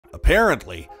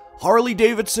Apparently,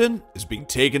 Harley-Davidson is being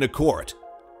taken to court.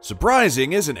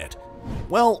 Surprising, isn't it?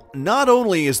 Well, not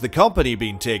only is the company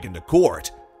being taken to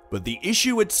court, but the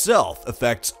issue itself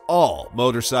affects all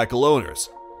motorcycle owners.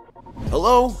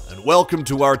 Hello, and welcome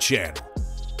to our channel.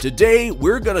 Today,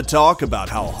 we're going to talk about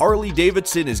how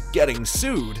Harley-Davidson is getting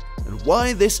sued and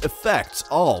why this affects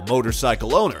all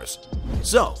motorcycle owners.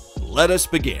 So, let us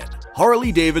begin.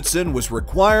 Harley-Davidson was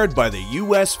required by the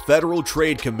U.S. Federal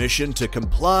Trade Commission to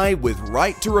comply with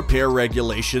right-to-repair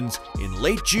regulations in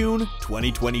late June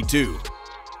 2022.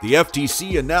 The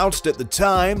FTC announced at the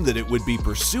time that it would be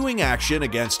pursuing action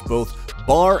against both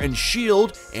Bar and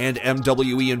Shield and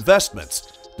MWE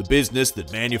Investments, the business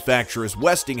that manufactures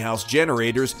Westinghouse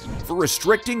generators, for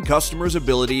restricting customers'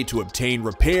 ability to obtain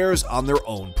repairs on their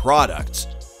own products.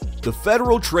 The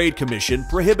Federal Trade Commission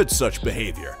prohibits such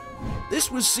behavior. This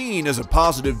was seen as a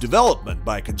positive development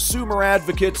by consumer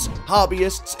advocates,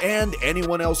 hobbyists, and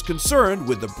anyone else concerned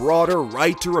with the broader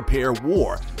right-to-repair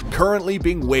war currently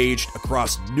being waged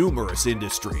across numerous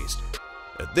industries.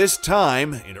 At this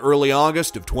time, in early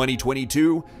August of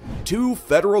 2022, two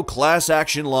federal class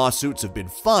action lawsuits have been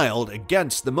filed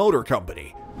against the motor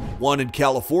company, one in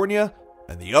California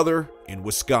and the other in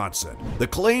Wisconsin. The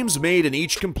claims made in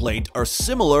each complaint are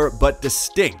similar but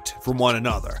distinct from one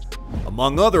another.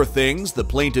 Among other things, the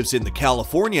plaintiffs in the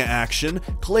California action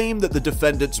claim that the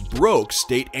defendants broke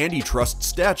state antitrust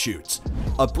statutes.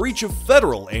 A breach of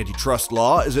federal antitrust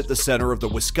law is at the center of the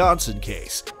Wisconsin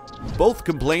case. Both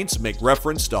complaints make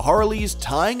reference to Harley's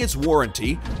tying its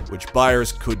warranty, which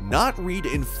buyers could not read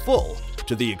in full,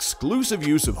 to the exclusive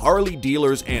use of Harley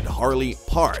dealers and Harley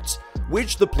parts,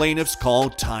 which the plaintiffs call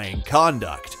tying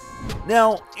conduct.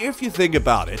 Now, if you think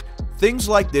about it, things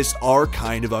like this are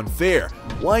kind of unfair.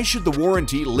 Why should the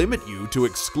warranty limit you to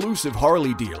exclusive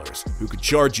Harley dealers who could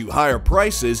charge you higher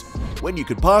prices when you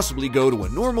could possibly go to a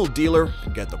normal dealer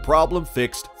and get the problem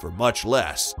fixed for much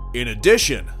less? In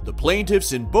addition, the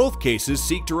plaintiffs in both cases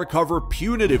seek to recover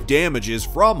punitive damages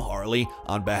from Harley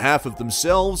on behalf of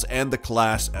themselves and the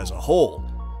class as a whole.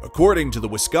 According to the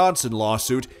Wisconsin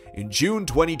lawsuit, in June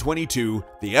 2022,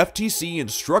 the FTC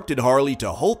instructed Harley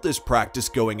to halt this practice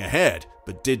going ahead,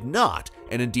 but did not,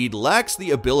 and indeed lacks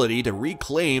the ability to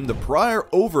reclaim the prior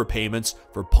overpayments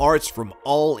for parts from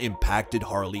all impacted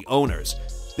Harley owners.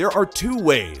 There are two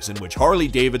ways in which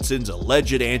Harley-Davidson's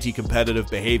alleged anti-competitive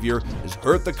behavior has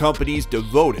hurt the company's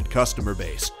devoted customer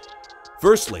base.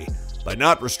 Firstly, by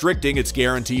not restricting its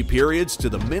guarantee periods to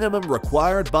the minimum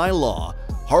required by law,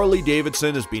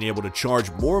 Harley-Davidson has been able to charge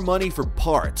more money for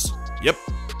parts. Yep,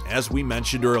 as we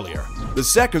mentioned earlier. The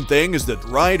second thing is that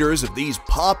riders of these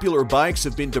popular bikes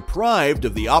have been deprived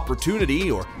of the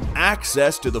opportunity or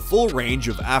access to the full range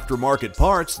of aftermarket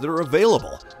parts that are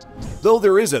available. Though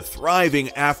there is a thriving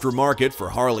aftermarket for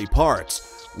Harley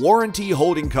parts,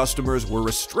 warranty-holding customers were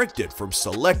restricted from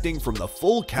selecting from the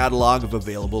full catalog of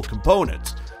available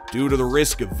components, due to the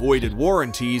risk of voided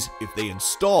warranties if they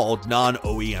installed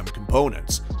non-OEM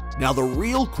components. Now, the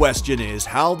real question is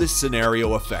how this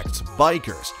scenario affects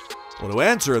bikers. Well, to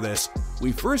answer this,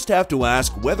 we first have to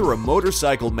ask whether a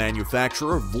motorcycle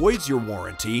manufacturer voids your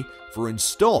warranty for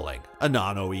installing a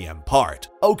non-OEM part.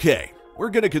 Okay, we're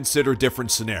going to consider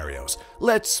different scenarios.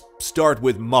 Let's start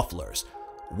with mufflers.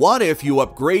 What if you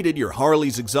upgraded your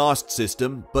Harley's exhaust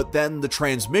system, but then the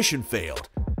transmission failed?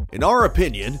 In our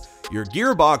opinion, your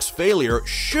gearbox failure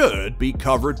should be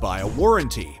covered by a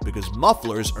warranty because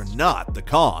mufflers are not the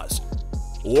cause.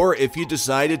 Or if you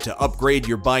decided to upgrade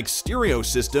your bike's stereo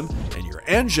system and your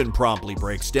engine promptly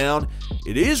breaks down,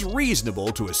 it is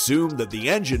reasonable to assume that the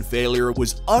engine failure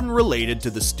was unrelated to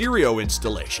the stereo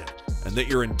installation and that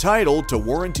you're entitled to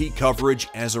warranty coverage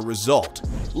as a result.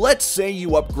 Let's say you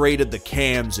upgraded the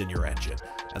cams in your engine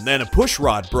and then a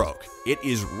pushrod broke. It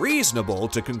is reasonable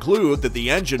to conclude that the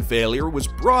engine failure was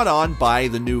brought on by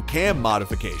the new cam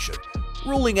modification,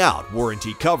 ruling out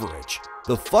warranty coverage.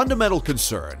 The fundamental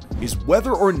concern is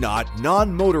whether or not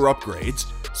non-motor upgrades,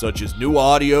 such as new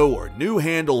audio or new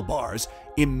handlebars,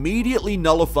 immediately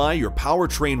nullify your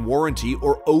powertrain warranty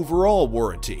or overall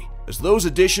warranty. As those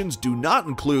additions do not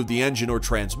include the engine or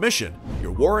transmission,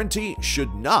 your warranty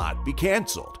should not be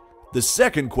canceled. The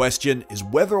second question is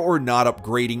whether or not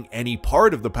upgrading any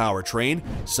part of the powertrain,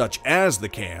 such as the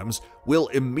cams, will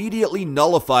immediately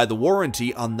nullify the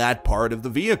warranty on that part of the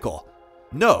vehicle.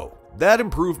 No, that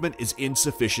improvement is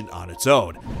insufficient on its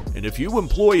own, and if you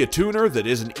employ a tuner that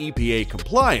isn't EPA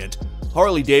compliant,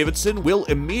 Harley-Davidson will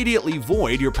immediately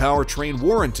void your powertrain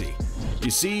warranty.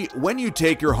 You see, when you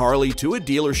take your Harley to a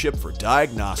dealership for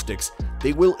diagnostics,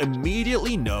 they will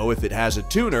immediately know if it has a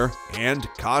tuner and,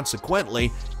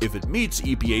 consequently, if it meets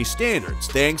EPA standards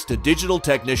thanks to Digital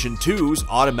Technician 2's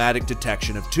automatic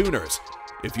detection of tuners.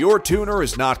 If your tuner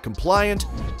is not compliant,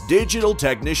 Digital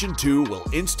Technician 2 will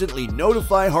instantly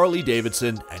notify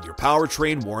Harley-Davidson and your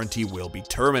powertrain warranty will be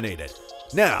terminated.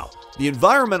 Now, the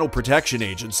Environmental Protection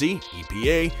Agency,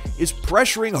 EPA, is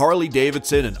pressuring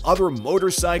Harley-Davidson and other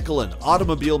motorcycle and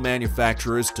automobile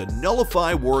manufacturers to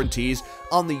nullify warranties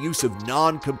on the use of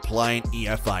non-compliant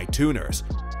EFI tuners.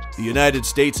 The United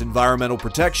States Environmental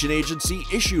Protection Agency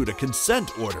issued a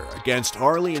consent order against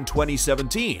Harley in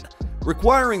 2017,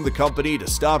 requiring the company to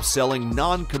stop selling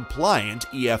non-compliant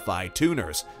EFI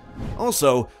tuners.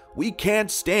 Also, we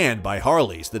can't stand by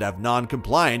Harleys that have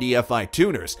non-compliant EFI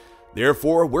tuners.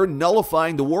 Therefore, we're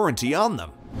nullifying the warranty on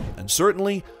them. And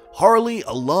certainly, Harley,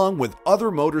 along with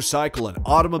other motorcycle and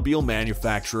automobile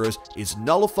manufacturers, is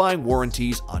nullifying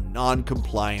warranties on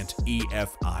non-compliant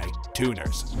EFI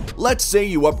tuners. Let's say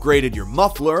you upgraded your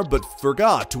muffler but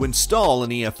forgot to install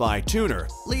an EFI tuner,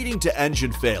 leading to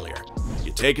engine failure.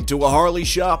 You take it to a Harley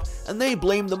shop and they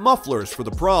blame the mufflers for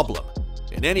the problem.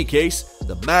 In any case,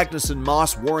 the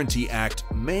Magnuson-Moss Warranty Act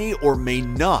may or may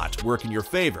not work in your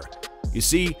favor. You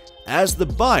see, as the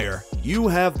buyer, you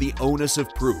have the onus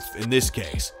of proof in this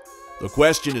case. The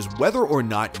question is whether or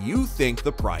not you think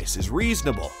the price is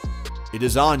reasonable. It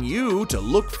is on you to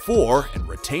look for and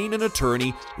retain an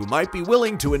attorney who might be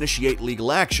willing to initiate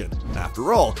legal action.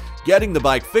 After all, getting the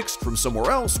bike fixed from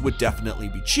somewhere else would definitely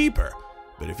be cheaper.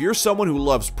 But if you're someone who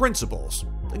loves principles,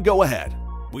 then go ahead.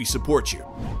 We support you.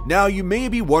 Now, you may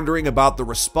be wondering about the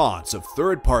response of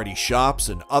third-party shops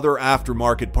and other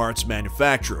aftermarket parts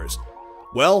manufacturers.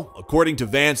 Well, according to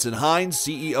Vance & Hines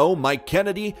CEO Mike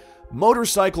Kennedy,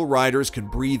 motorcycle riders can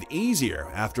breathe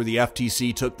easier after the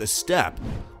FTC took this step.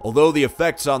 Although the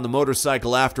effects on the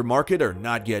motorcycle aftermarket are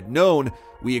not yet known,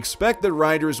 we expect that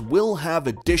riders will have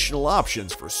additional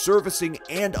options for servicing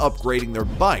and upgrading their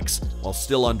bikes while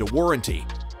still under warranty.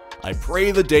 I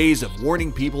pray the days of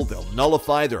warning people they'll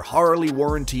nullify their Harley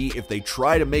warranty if they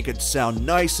try to make it sound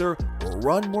nicer or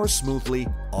run more smoothly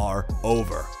are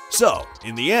over. So,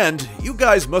 in the end, you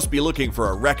guys must be looking for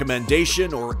a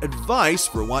recommendation or advice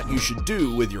for what you should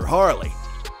do with your Harley.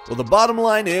 Well, the bottom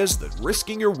line is that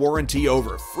risking your warranty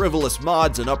over frivolous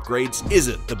mods and upgrades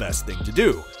isn't the best thing to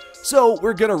do. So,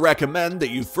 we're gonna recommend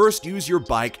that you first use your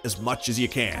bike as much as you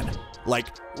can. Like,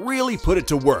 really put it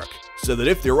to work, so that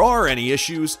if there are any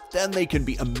issues, then they can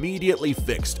be immediately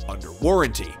fixed under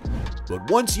warranty. But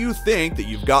once you think that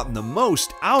you've gotten the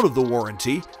most out of the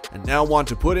warranty, and now want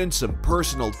to put in some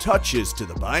personal touches to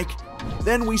the bike,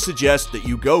 then we suggest that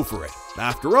you go for it.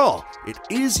 After all, it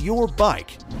is your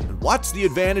bike, and what's the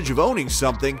advantage of owning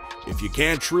something if you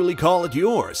can't truly call it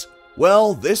yours?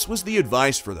 Well, this was the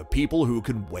advice for the people who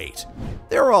can wait.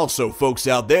 There are also folks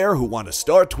out there who want to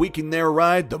start tweaking their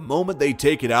ride the moment they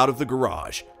take it out of the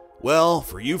garage. Well,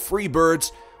 for you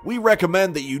freebirds, we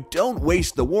recommend that you don't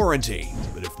waste the warranty,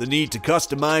 but if the need to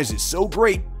customize is so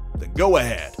great, then go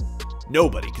ahead.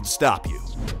 Nobody can stop you.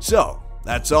 So,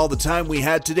 that's all the time we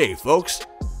had today, folks.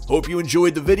 Hope you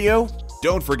enjoyed the video.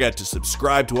 Don't forget to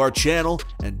subscribe to our channel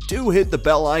and do hit the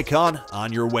bell icon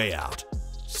on your way out.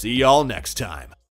 See y'all next time.